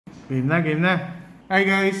Game na, game na. Hi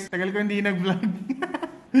guys, tagal ko hindi nag-vlog.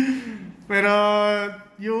 Pero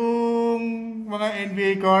yung mga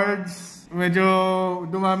NBA cards, medyo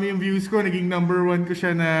dumami yung views ko. Naging #1 ko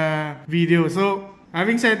siya na video. So,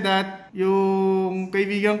 having said that, yung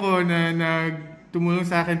kaibigan ko na nagtumulong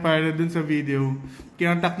sa akin para dun sa video,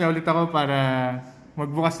 kinontak niya ulit ako para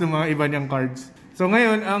magbukas ng mga iba niyang cards. So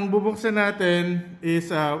ngayon, ang bubuksan natin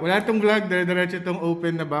is, wala itong vlog, diretso itong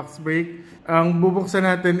open na box break. Ang bubuksan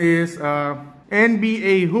natin is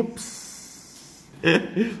NBA Hoops.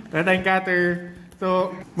 Wala tayong cutter.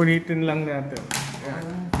 So, punitin lang natin.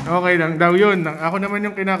 Okay lang, daw yun. Ako naman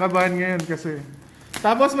yung kinakabahan ngayon kasi.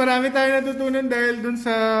 Tapos marami tayong natutunan dahil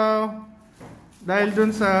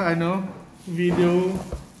dun sa video.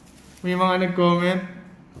 May mga nag-comment.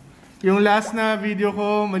 Yung last na video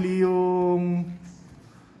ko, mali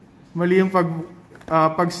yung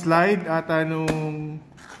pag-slide ata nung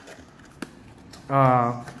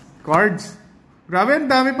cards. Grabe,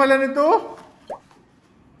 ang dami pala nito.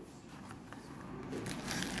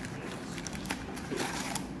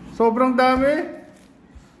 Sobrang dami.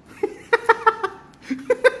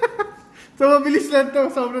 So, mabilis lang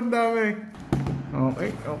to. Sobrang dami.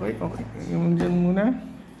 Okay. Yung dyan muna.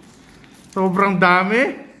 Sobrang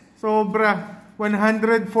dami. Sobra.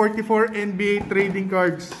 144 NBA trading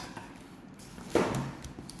cards.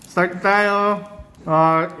 Start tayo.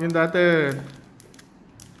 Yung dati.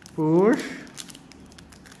 Push.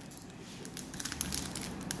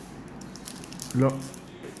 Look.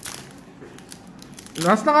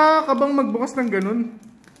 Mas nakakabang magbukas ng ganun.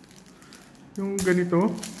 Yung ganito.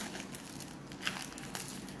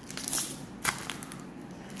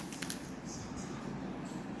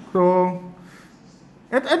 So,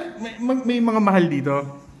 may mga mahal dito.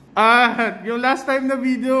 Yung last time na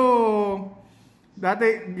video,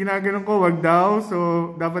 dati ginaganon ko, wag daw.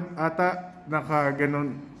 So, dapat ata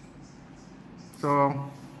nakaganon. So,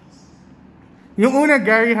 yung una,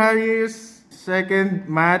 Gary Harris. Second,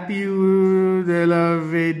 Matthew De La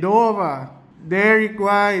Vedova. Derek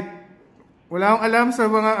White. Wala akong alam sa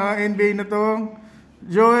mga NBA na to.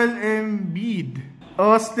 Joel Embiid.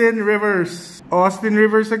 Austin Rivers. Austin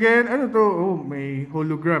Rivers again. Ano to? Oh, may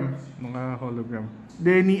hologram. Mga hologram.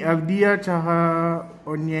 Denny Avdia tsaka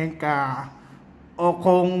Onyeka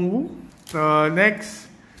Okongwu. So,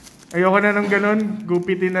 next. Ayoko na ng ganun.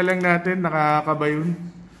 Gupitin na lang natin. Nakakaba yun.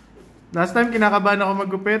 Last time, kinakabahan ako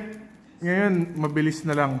maggupit. Ngayon, mabilis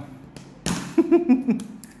na lang.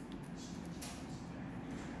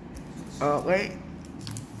 Okay.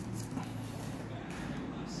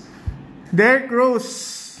 Derrick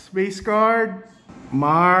Rose, base card.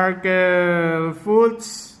 Markel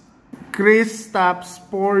Fultz. Kristaps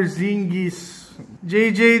Porzingis.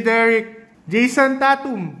 JJ Derrick. Jason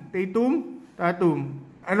Tatum.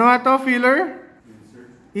 Ano nga to, filler?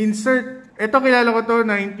 Insert. Ito kilala ko to,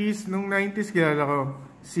 90s. Nung 90s kilala ko.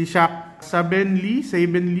 Si Shaq. Saben Lee,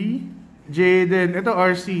 Jaden, ito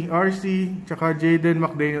RC, tsaka Jaden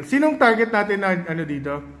McDaniel. Sinong target natin na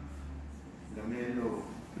dito?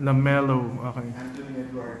 Lamelo, okay. Anthony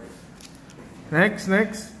Edwards.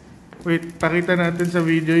 Next. Wait, pakita natin sa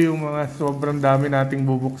video yung mga sobrang dami nating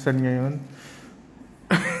bubuksan ngayon.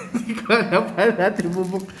 Hindi ko alam pa natin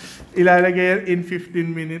ilalagay in 15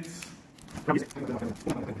 minutes.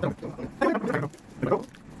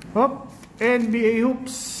 Hop, NBA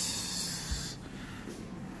Hoops.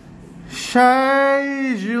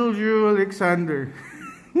 Shai Gilgeous-Alexander.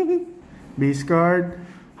 Base card.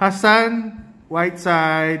 Hassan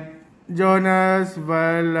Whiteside. Jonas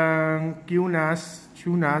Valanciunas.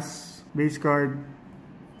 Base card.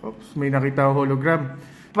 Oops, may nakita hologram.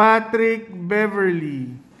 Patrick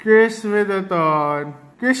Beverly. Chris Middleton.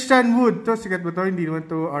 Christian Wood. To, sikat ba to? Hindi naman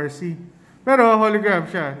to RC. Pero hologram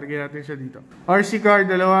siya. Lagyan natin siya dito. RC card,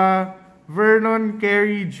 dalawa. Vernon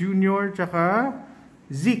Carey Jr. Tsaka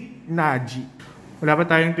Zeke Naji. Wala pa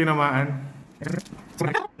tayong tinamaan.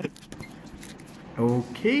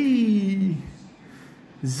 Okay.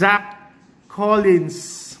 Zach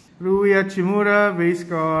Collins. Rui Hachimura, base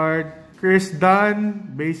card. Chris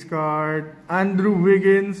Dunn, base card. Andrew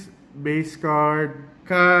Wiggins, base card.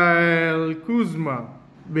 Kyle Kuzma,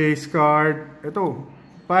 base card. Ito,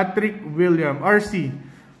 Patrick William, RC.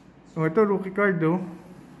 Oh, ito, rookie card, oh.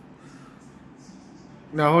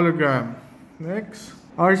 Na hologram. Next.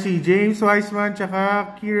 RC, James Wiseman,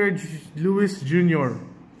 tsaka Kira Lewis Jr.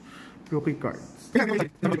 Rookie cards.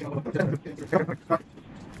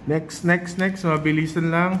 Next.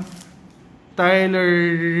 Mabilisan lang.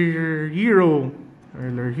 Tyler Hero,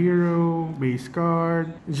 base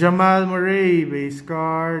card. Jamal Murray, base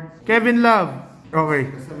card. Kevin Love.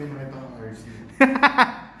 Okay. Basta may nakita ang RC.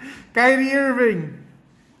 Kyrie Irving.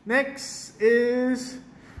 Next is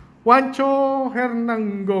Juancho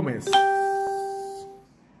Hernan Gomez.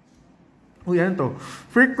 Yan to.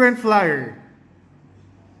 Frequent flyer.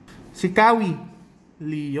 Si Kawi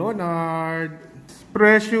Leonard,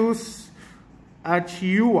 Precious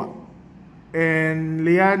Achiua, and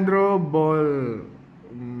Leandro Bolmaro.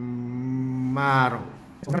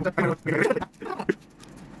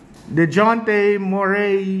 DeJounte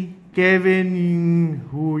Morey, Kevin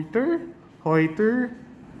Hoyter,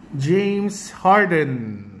 James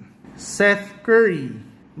Harden, Seth Curry,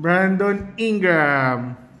 Brandon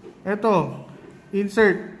Ingram. Ito,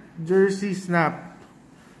 insert jersey snap.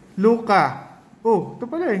 Luka. Oh, ito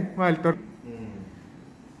pala eh. Maltor.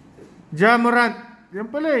 Ja Morant.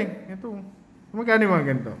 Yan pala eh. Ito. Magkano yung mga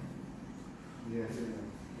ganito?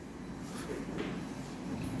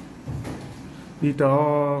 Dito.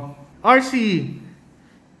 RC.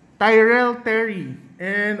 Tyrell Terry.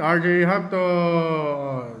 And RJ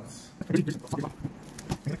Hamptons.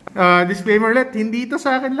 Disclaimer ulit. Hindi ito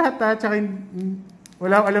sa akin lahat ha. Tsaka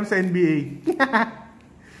wala akong alam sa NBA.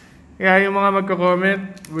 Kaya yung mga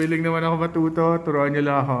magko-comment, willing naman ako matuto. Turuan nyo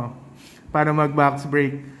lang ako. Para mag-box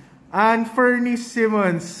break. And Fernie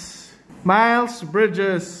Simmons. Miles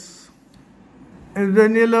Bridges. And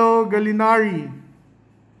Danilo Gallinari.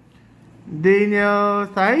 Daniel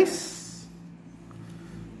Theis.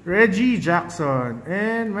 Reggie Jackson.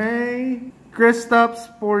 And may Kristaps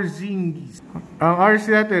Porzingis. Ang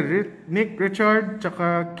RC natin, Nick Richard,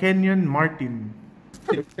 tsaka Kenyon Martin.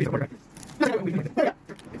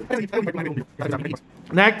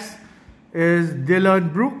 Next is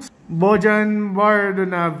Dylan Brooks, Bojan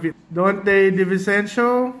Bogdanovic, Dante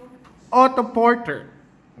DiVincenzo, Otto Porter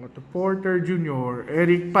Jr.,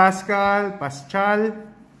 Eric Pascal,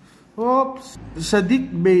 Sadiq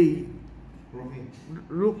Bey,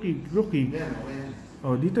 rookie.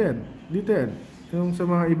 Oh, dito yan. Yung sa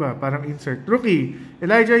mga iba, parang insert. Rookie,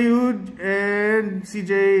 Elijah Hood and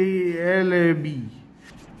CJ LB.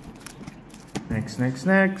 Next.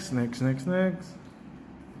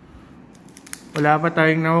 Wala pa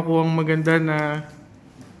tayong nakukuhang maganda na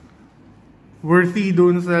worthy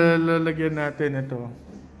dun sa lalagyan natin.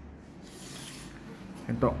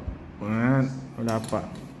 Ito. Ayan. Wala pa.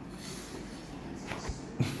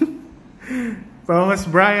 Thomas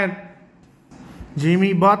Bryant,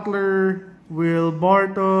 Jimmy Butler, Will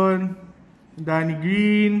Barton, Danny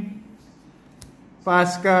Green,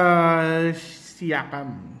 Pascal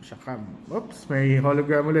Siakam. Oops, may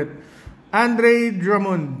hologram ulit. Andre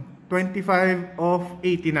Drummond, 25 of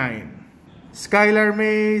 89. Skylar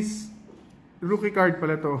Mays, rookie card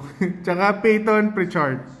pala to. Tsaka Peyton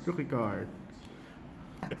Pritchard, rookie card.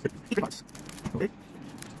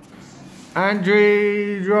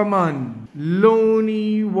 Andre Drummond,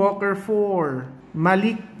 Lonnie Walker 4,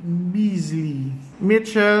 Malik Beasley,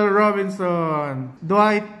 Mitchell Robinson,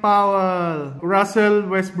 Dwight Powell, Russell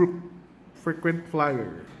Westbrook, frequent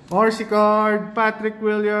flyer. RC card, Patrick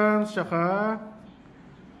Williams, tsaka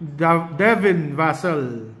Devin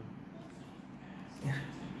Vassell.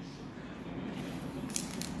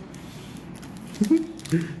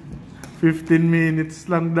 $15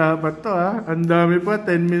 minutes lang dapat to ha. Ang dami pa,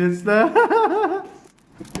 10 minutes na.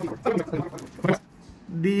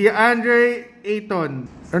 DeAndre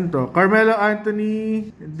Ayton. Ano to? Carmelo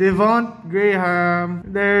Anthony, Devont Graham,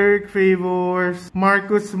 Derek Favors,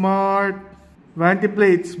 Marcus Smart, Vanty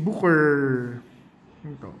Plates, Booker.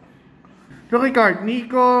 Ito. Rookie card,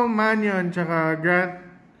 Nico Mannion, tsaka Grant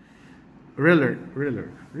Riller.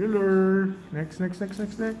 Next.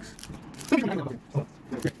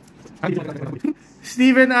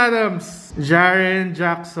 Steven Adams, Jaren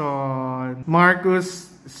Jackson, Marcus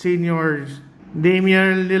Senior,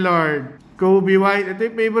 Damian Lillard, Kobe White. Ito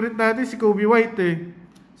yung favorite natin, si Kobe White eh.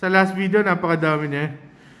 Sa last video, napakadami niya.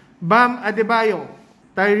 Bam Adebayo,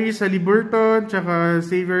 Tyrese Haliburton, tsaka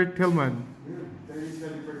Xavier Tillman.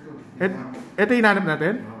 Ito yung hinanap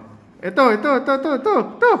natin? Ito.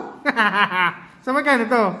 Sa magkano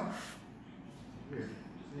ito?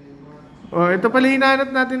 Oh, ito pala yung hinanap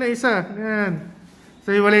natin na isa. Yan.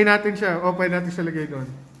 So, iwalay natin siya. O, pwede natin siya lagay doon.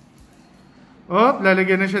 Oh,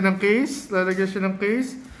 lalagyan na siya ng case.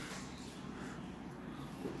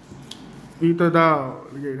 Dito daw.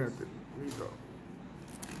 Lagay natin. Dito.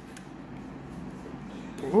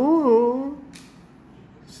 Oh.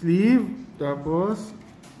 Sleeve. Tapos.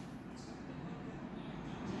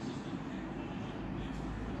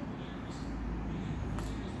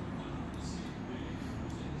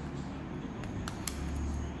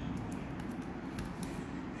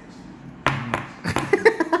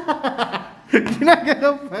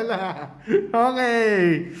 Ginagalaw pala.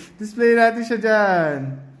 Okay. Display natin siya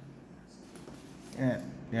dyan. Yan.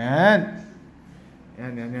 Yan.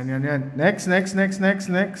 Yan. Next.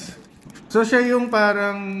 So, siya yung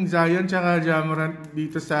parang Zion tsaka Jamorant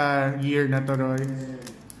dito sa year na to, Roy.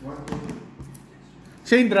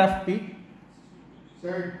 Siya yung draft pick?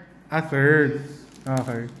 Third. Third.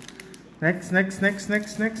 Okay. Next.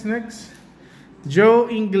 Joe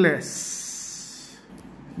Ingles.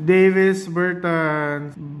 Davis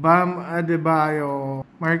Bertans. Bam Adebayo.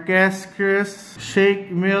 Marquez Chris. Shake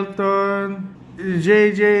Milton.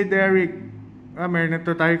 JJ Derrick. Meron na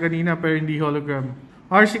to tayo kanina pero hindi hologram.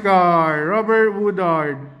 Archie-Car. Robert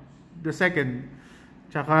Woodard. The second.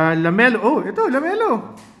 Tsaka Lamelo. Oh, ito,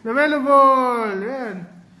 Lamelo. Lamelo ball. Yan.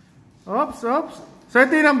 Ops. So,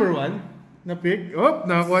 ito yung number 1 na pick.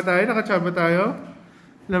 Nakakuha tayo. Nakachamba tayo.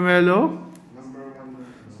 Lamelo.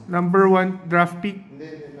 Number 1 draft pick.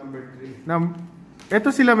 Hindi, number 3.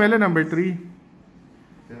 Ito si Lamelo, number 3.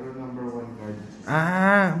 Pero number 1 card.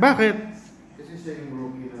 Bakit? Kasi siya yung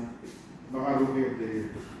rookie na. Baka rookie of the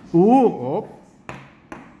year.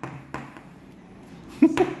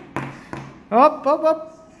 Op.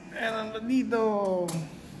 Op. And dito.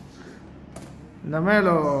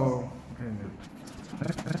 Lamelo.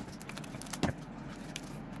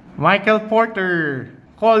 Michael Porter.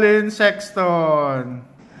 Colin Sexton.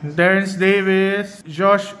 Terrence Davis.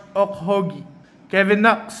 Josh Okogie. Kevin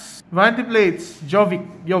Knox. Vanty Plates. Jovic.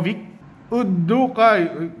 Udukay.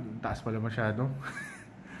 Uy, taas pala masyado.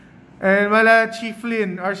 And Chief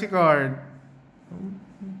Flynn. RC card.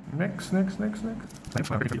 Next.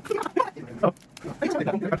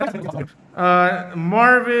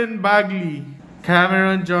 Marvin Bagley.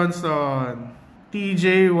 Cameron Johnson.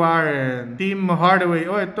 TJ Warren. Tim Hardaway.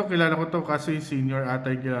 Ito kilala ko to kasi senior ata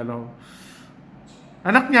yung kilala ko.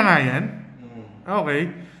 Anak niya nga yan? Okay.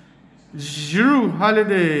 Drew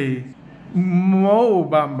Holiday. Mo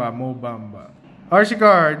Bamba.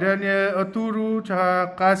 Archie-Car. Daniel Oturu.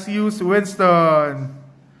 Tsaka Cassius Winston.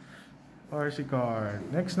 Archie-Car.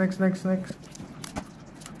 Next.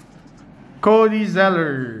 Cody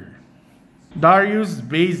Zeller. Darius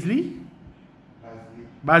Bazley.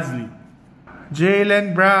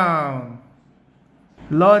 Jalen Brown.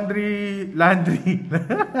 Landry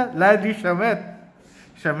Shamet.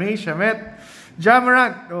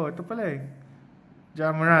 Jamorant. Ito pala eh.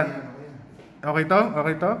 Jamorant. Okay to?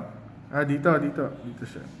 Dito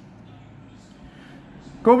siya.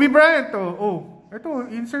 Kobe Bryant to. Ito,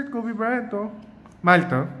 insert Kobe Bryant to. Mahal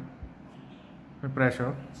to. May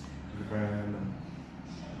presyo.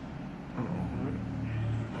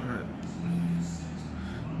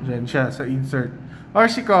 Diyan siya sa insert.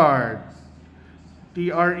 RC card.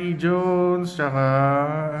 TRE Jones, tsaka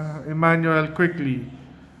Emmanuel Quickly.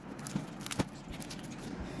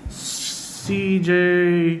 CJ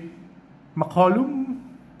McCollum.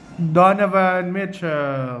 Donovan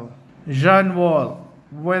Mitchell. John Wall.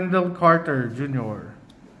 Wendell Carter Jr.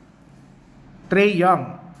 Trey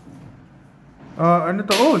Young. Ano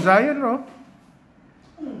to? Zion, no?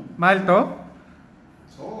 Mahal to?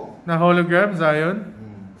 Na hologram, Zion?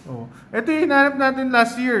 Ito yung hinanap natin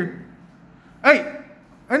last year.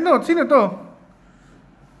 Sino to?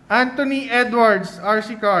 Anthony Edwards,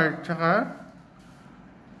 RC card. Tsaka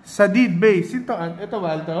Sadid Bey. Sino to? Ito,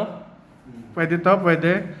 mahal to?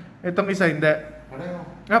 Pwede. Itong isa, hindi.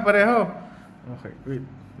 Pareho. Okay, wait.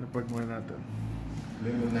 Lapag muna natin.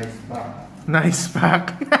 Nice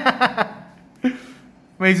pack.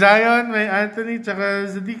 May Zion, may Anthony, tsaka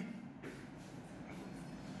Zadik.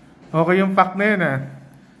 Okay yung pack na yun,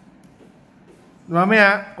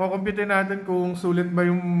 Mamaya, kukumpute natin kung sulit ba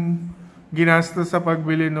yung ginastos sa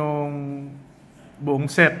pagbili nung buong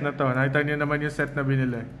set na to. Nakita niyo naman yung set na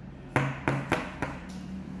binili.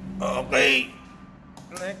 Okay.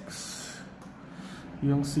 Next.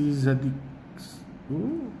 Yung si Zadik.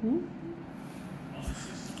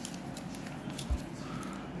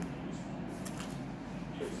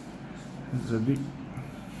 Zadik.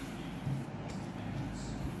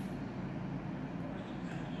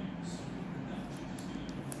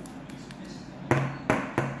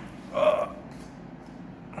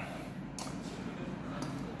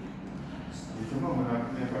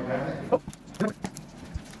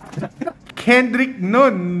 Kendrick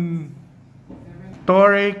Nunn.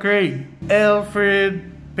 Torrey Craig.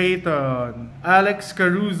 Alfred Payton. Alex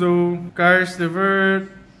Caruso. Karis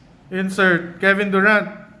LeVert. Insert. Kevin Durant.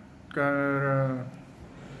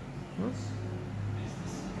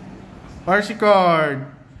 RC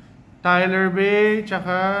card. Tyler Bay.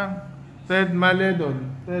 Tsaka Ted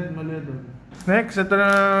Maledon. Next, ito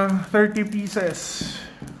na 30 pieces.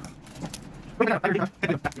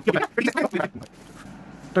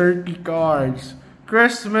 30 cards.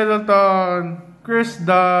 Chris Middleton. Chris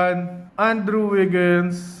Dunn, Andrew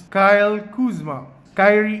Wiggins, Kyle Kuzma,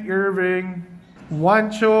 Kyrie Irving,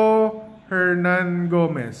 Juancho Hernan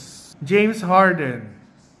Gomez, James Harden,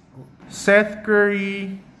 Seth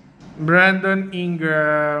Curry, Brandon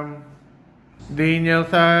Ingram, Daniel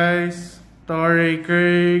Theis, Torrey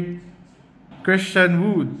Craig, Christian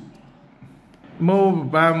Wood, Mo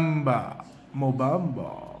Bamba,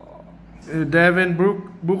 Devin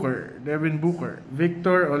Booker,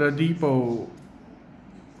 Victor Oladipo,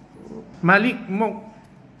 Malik Monk,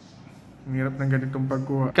 hirap ng ganitong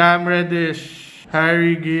pagkuha, Cam Reddish,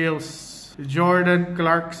 Harry Giles, Jordan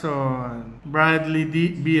Clarkson, Bradley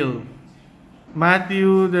Beal,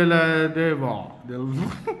 Matthew Dellavedova.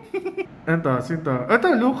 Ito, sinto.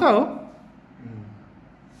 Ito, Luka, oh.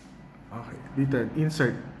 Okay, dito,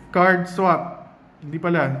 insert. Card swap. Hindi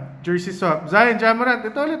pala. Jersey swap. Zion Jamorant.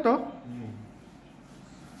 Ito ulit, oh.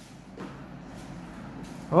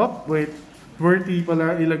 Oh, wait. Worthy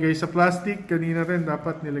pala ilagay sa plastic. Kanina rin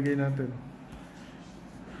dapat nilagay natin.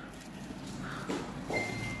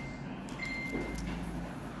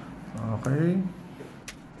 Okay.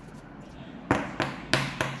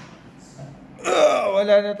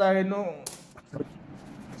 Wala na tayo nung...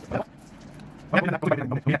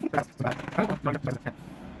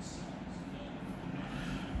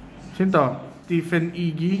 Sinto? Stephen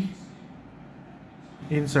Iggy.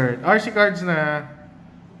 Insert. RC cards na.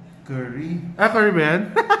 Curry. Curry ba yan?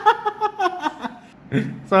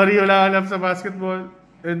 Sorry, wala alam sa basketball.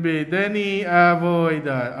 NBA. Denny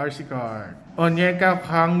Avoida. RC card. Onyeka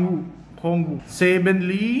Kongwu. Saben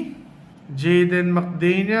Lee. Jaden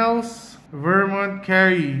McDaniels. Vermont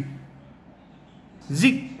Carey.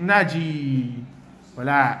 Zeke Naji.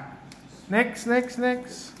 Wala. Next.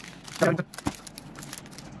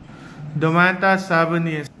 Domantas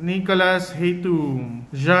Sabonis, Nicholas Hatum,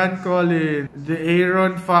 John Collins,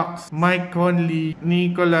 Aaron Fox, Mike Conley,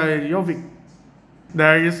 Nikolai Jovic,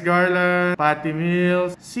 Darius Garland, Patty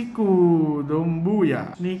Mills, Siku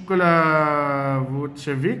Dombuya, Nikola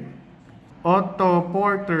Vucevic, Otto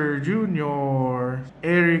Porter Jr.,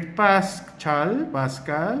 Eric Pascal,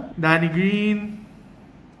 Danny Green,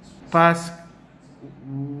 Pascal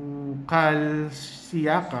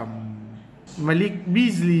Siakam, Malik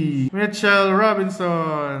Beasley, Mitchell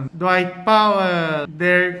Robinson, Dwight Powell,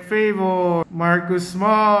 Derek Favor, Marcus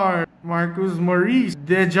Smart, Marcus Maurice,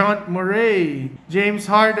 DeJounte Murray, James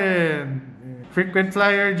Harden, frequent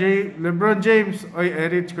flyer LeBron James. Oy,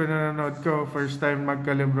 Erich ko nanonood ko. First time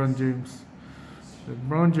magka LeBron James.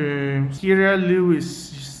 Kira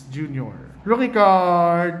Lewis Jr. Rookie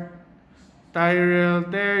card.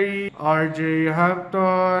 Tyrell Terry, RJ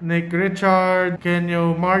Hampton, Nick Richard,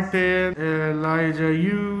 Kenyo Martin, Elijah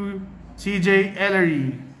Yu, CJ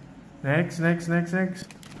Ellery. Next.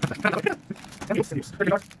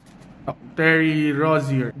 Terry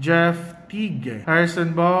Rozier, Jeff Teague,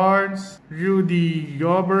 Harrison Barnes, Rudy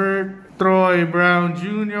Gobert, Troy Brown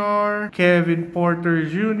Jr., Kevin Porter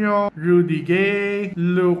Jr., Rudy Gay,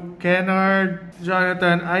 Luke Kennard,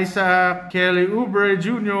 Jonathan Isaac, Kelly Oubre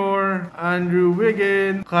Jr., Andrew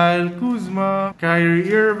Wiggins, Kyle Kuzma,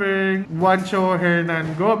 Kyrie Irving, Juancho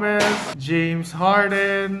Hernan Gomez, James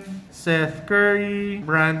Harden, Seth Curry,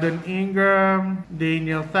 Brandon Ingram,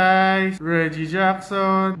 Daniel Theis, Reggie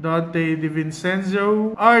Jackson, Dante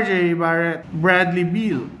DiVincenzo, RJ Barrett, Bradley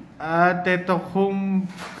Beal, hindi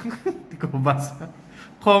ko basa.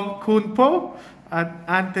 Kunpo at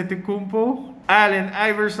Antetokounmpo, Allen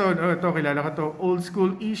Iverson. Oh, ito kilala ko to. Old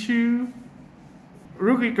school issue.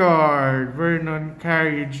 Rookie card, Vernon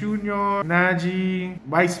Carey Jr., Najee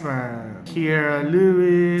Weissman, Kiera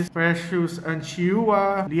Lewis, Precious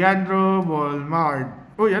Achiuwa, Leandro Bolmard.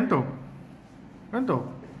 Oh, yan to.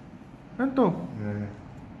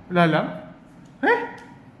 Wala lang?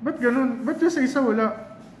 Ba't ganun? Ba't yung sa isa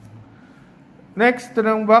wala? Next, ito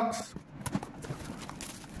ng box.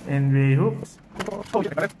 NBA hoops.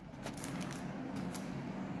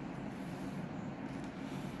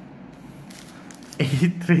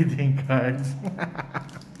 8 trading cards.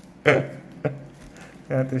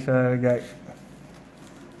 Ito siya, guys.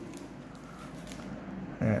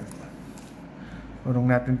 Ayan. Urong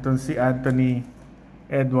natin itong si Anthony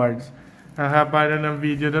Edwards. Hahaba na ng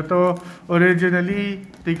video na to. Originally,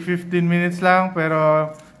 take 15 minutes lang,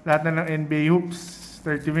 pero lahat na ng NBA hoops,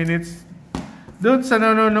 30 minutes. Doon sa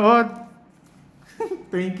nanonood,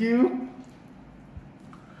 thank you.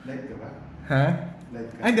 Live ka ba? Ha? Live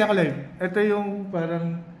ka? Ay, hindi ako live. Ito yung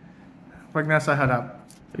parang pag nasa harap.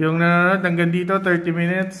 Yung nanonood hanggang dito, 30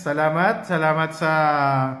 minutes. Salamat. Salamat sa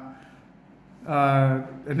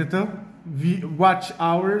ano to? Watch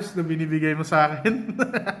hours na binibigay mo sa akin.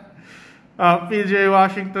 PJ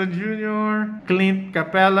Washington Jr., Clint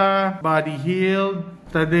Capella, Buddy Hield,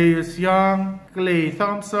 Thaddeus Young, Klay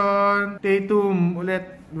Thompson, Tatum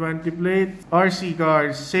ulit 20 plate, RC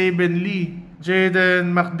cards, Saben Lee, Jaden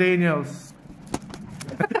McDaniels,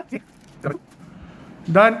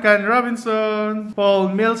 Duncan Robinson, Paul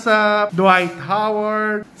Millsap, Dwight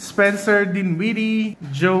Howard, Spencer Dinwiddie,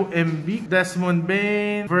 Joe Embiid, Desmond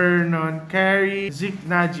Bain, Vernon Carey, Zeke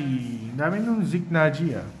Naji. Dami nung Zeke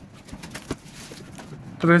Naji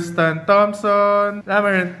Tristan Thompson,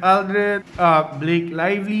 Lamarant Aldridge, Blake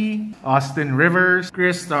Lively, Austin Rivers,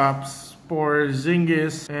 Kristaps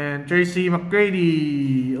Porzingis, and Tracy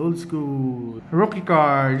McGrady. Old school. Rookie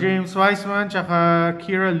card, James Wiseman, tsaka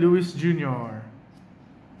Kira Lewis Jr.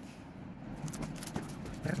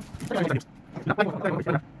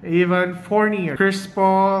 Evan Fournier, Chris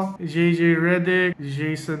Paul, JJ Redick,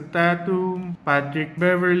 Jason Tatum, Patrick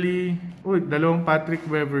Beverly. Uy, dalawang Patrick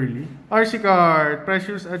Beverly. RC card,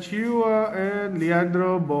 Precious Achiuwa, and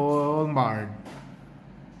Leandro Bolmard.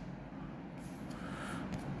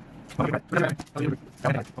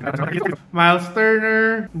 Miles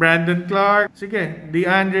Turner, Brandon Clark, sige,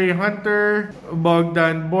 DeAndre Hunter,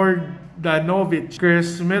 Bogdan Bogdanovic,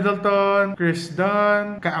 Chris Middleton, Chris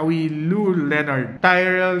Dunn, Kawhi Leonard,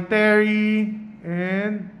 Tyrell Terry,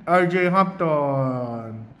 and RJ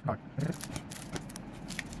Hampton.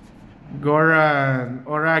 Goran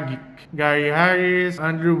Oragic, Gary Harris,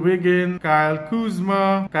 Andrew Wiggins, Kyle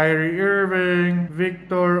Kuzma, Kyrie Irving,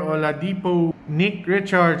 Victor Oladipo, Nick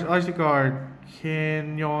Richards, RC card,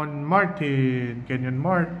 Kenyon Martin,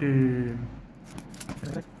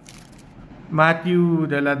 Matthew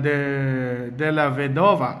De La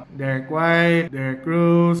Vedova, Derek White, Derek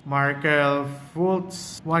Cruz, Markel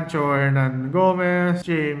Fultz, Juancho Hernan Gomez,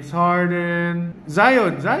 James Harden,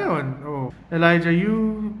 Zion, Elijah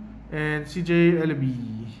Yu, and CJ LB.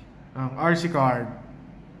 Ang RC card.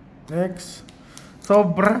 Next.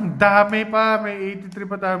 Sobrang dami pa. May 83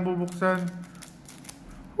 pa tayong bubuksan.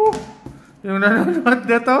 Whew. Yung nanonood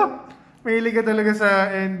na to, mahilig ka talaga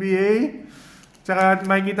sa NBA. Tsaka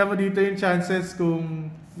makikita mo dito yung chances kung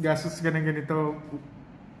gastos ka ng ganito,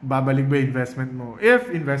 babalik ba investment mo? If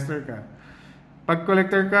investor ka. Pag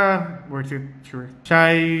collector ka, worth it, sure.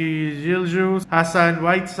 Shai Gilgeous, Hassan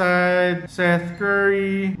Whiteside, Seth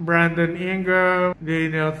Curry, Brandon Ingram,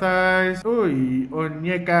 Daniel Theis,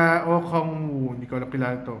 Onyeka Okongwu, hindi ko lang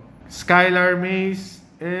kilala to. Skylar Mays,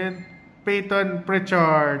 and Peyton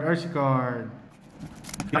Pritchard, RC card.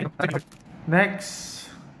 Next,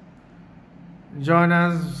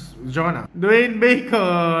 Jonah, Dwayne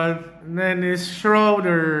Bacon, Dennis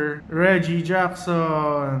Schroeder, Reggie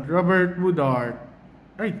Jackson, Robert Woodard.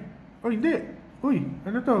 Hindi.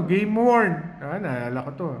 Ano to? Game worn. Naalala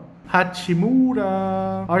ko to.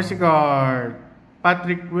 Hachimura, RC card,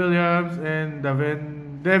 Patrick Williams, and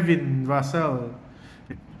Devin Vassell.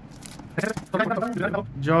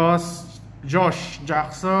 Josh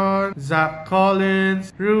Jackson, Zach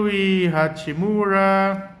Collins, Rui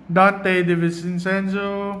Hachimura, Dante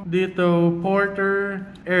DiVincenzo, Dito Porter,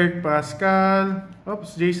 Eric Pascal,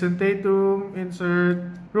 Jason Tatum, insert,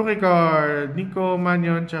 rookie card, Nico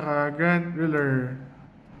Mannion, tsaka Grant Riller.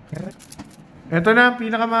 Ito na ang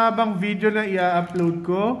pinakamahabang video na i-upload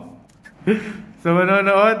ko. Sa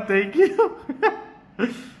manonood, thank you.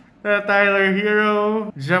 Tyler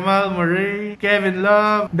Hero, Jamal Murray, Kevin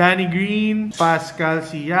Love, Danny Green, Pascal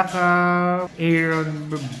Siakam,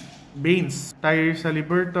 Aaron Baines, Tyrese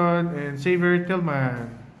Haliburton, and Xavier Tillman.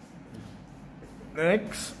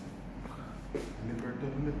 Next.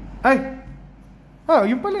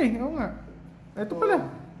 Yun pala eh. Oo nga. Ito pala.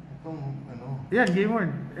 Itong ano? Yan, Game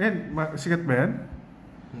Worn. Yan, sikat ba yan?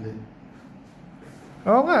 Hindi.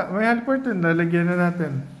 Oo nga, may Haliburton. Lalagyan na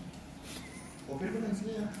natin. Okay ba lang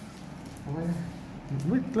siya? Okay.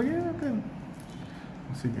 Wait, lagyan na natin.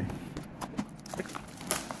 Sige.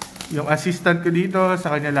 Yung assistant ko dito,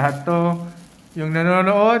 sa kanya lahat to. Yung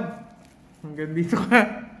nanonood, hanggang dito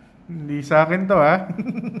ka. Hindi sa akin to, ha?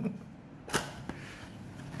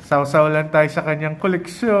 Saw-saw lang tayo sa kanyang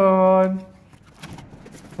koleksyon.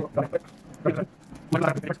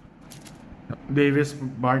 Davis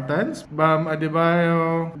Bartans, Bam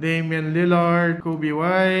Adebayo, Damian Lillard, Kobe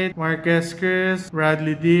White, Marquez Chris,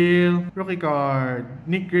 Bradley Beal, rookie card,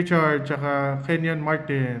 Nick Richards, tsaka Kenyon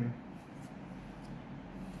Martin.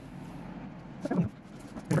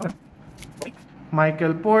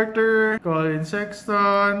 Michael Porter, Colin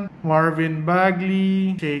Sexton, Marvin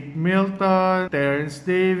Bagley, Shake Milton, Terrence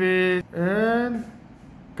Davis, and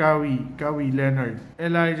Kawhi Leonard,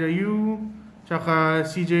 Elijah Yu, tsaka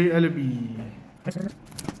CJ LB.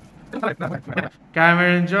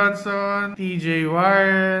 Cameron Johnson, TJ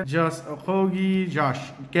Warren, Josh Okogie,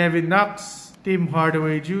 Kevin Knox, Tim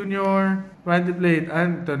Hardaway Jr., Randy Blade,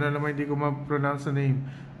 ito na naman hindi ko ma-pronounce the name.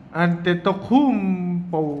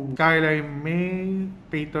 Antetokounmpo, Skylar May,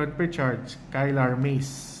 Peyton Pritchard, Skylar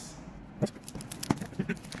Mace.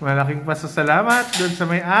 Malaking pasasalamat doon sa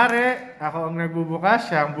may-ari. Ako ang nagbubukas,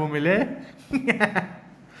 siya ang bumili.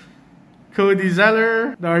 Cody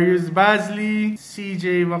Zeller, Darius Bazley,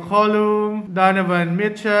 CJ McCollum, Donovan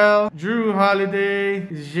Mitchell, Drew Holiday,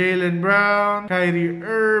 Jaylen Brown, Kyrie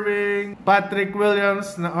Irving, Patrick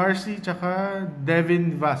Williams na RC, tsaka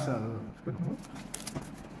Devin Vassell.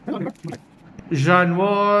 John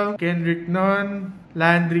Wall, Kendrick Nunn,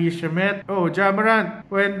 Landry Shamet, Ja Morant,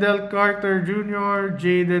 Wendell Carter Jr.,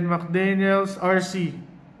 Jaden McDaniels, RC.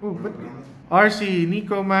 RC,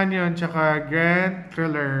 Nico Mannion, tsaka Grant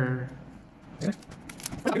Triller.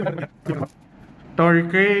 Torrey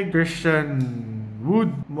Craig, Christian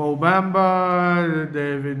Wood, Mo Bamba,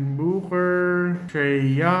 Devin Booker, Trae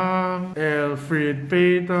Young, Elfrid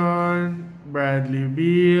Payton, Bradley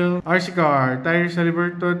Beal, RC Carr, Tyrese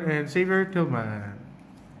Haliburton, and Xavier Tillman.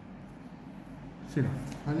 Sino?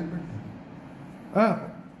 Haliburton.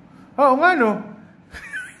 Oo nga no.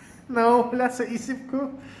 Nawala sa isip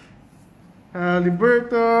ko.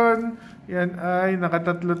 Haliburton. Yan ay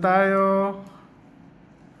nakatatlo tayo.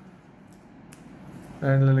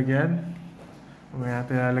 Ano lalagyan? May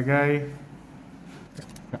natin lalagay.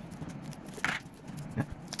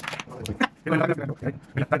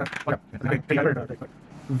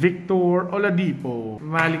 Victor Oladipo,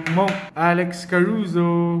 Malik Monk, Alex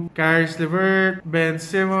Caruso, Caris LeVert, Ben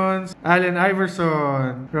Simmons, Allen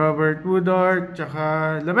Iverson, Robert Woodard,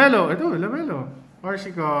 tsaka Lamelo. Ito, Lamelo.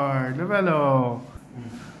 RC Card, Lamelo.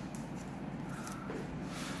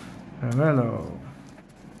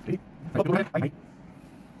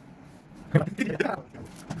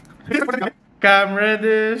 Cam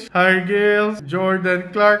Reddish, Hargils,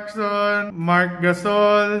 Jordan Clarkson, Mark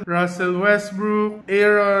Gasol, Russell Westbrook,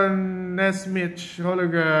 Aaron Nesmith,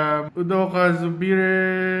 hologram, Udoka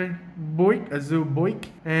Zuboik,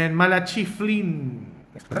 and Malachi Flynn.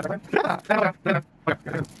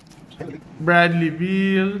 Bradley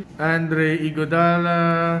Beal, Andre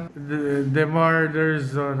Iguodala, DeMar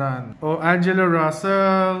DeRozan, Angelo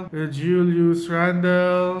Russell, Julius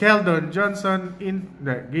Randle, Keldon Johnson in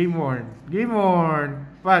the Game Worn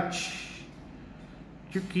patch.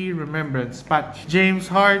 Yuki Remembrance patch. James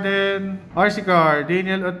Harden, RC Carr,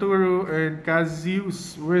 Daniel Oturu, and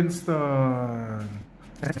Cassius Winston.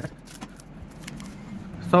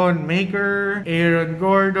 Thon Maker, Aaron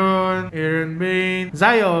Gordon, Aaron Bain,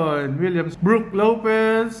 Zion Williams, Brook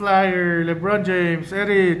Lopez, Flyer, LeBron James,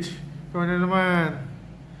 Erich, kung ano naman,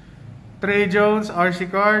 Trey Jones, RC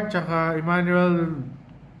Card, tsaka Emmanuel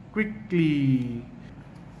Quickly.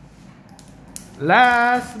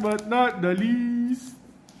 Last but not the least,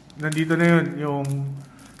 nandito na yun, yung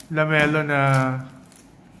Lamelo na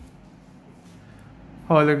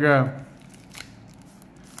hologram.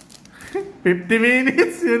 50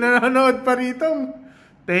 minutes, yun na nanonood pa rito.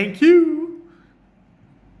 Thank you.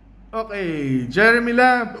 Okay, Jeremy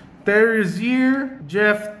Lamb, Terry Rozier,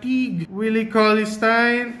 Jeff Teague, Willie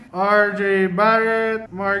Cauley-Stein, RJ Barrett,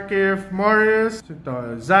 Markieff Morris,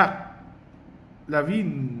 Zach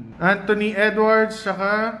Lavin, Anthony Edwards,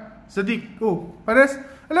 saka Sadiq. Pares,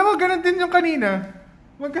 alam mo, ganun din yung kanina.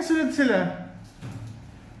 Magkasunod sila.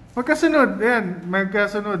 Ayan,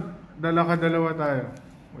 magkasunod. Dalawa tayo.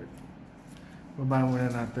 Baba muna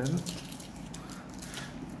natin.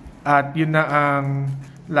 At yun na ang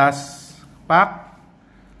last pack.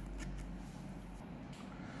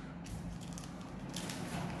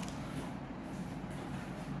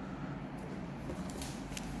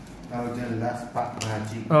 Tawag dyan, last pack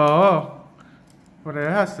magic. Oo.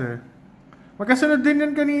 Parehas eh. Magkasunod din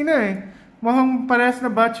yan kanina eh. Mukhang parehas na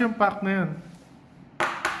batch yung pack na yun.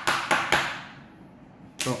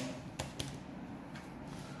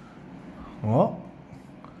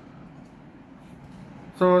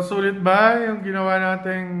 So, sulit ba yung ginawa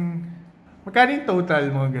nating... Magkano yung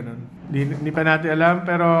total mga ganun? Hindi pa natin alam,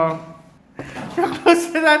 pero...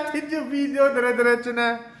 Close na natin yung video. Dire-diretso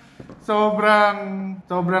na. Sobrang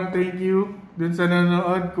thank you dun sa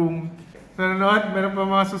nanonood. Kung sa nanonood, meron pa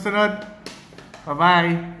mga susunod.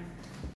 Bye-bye!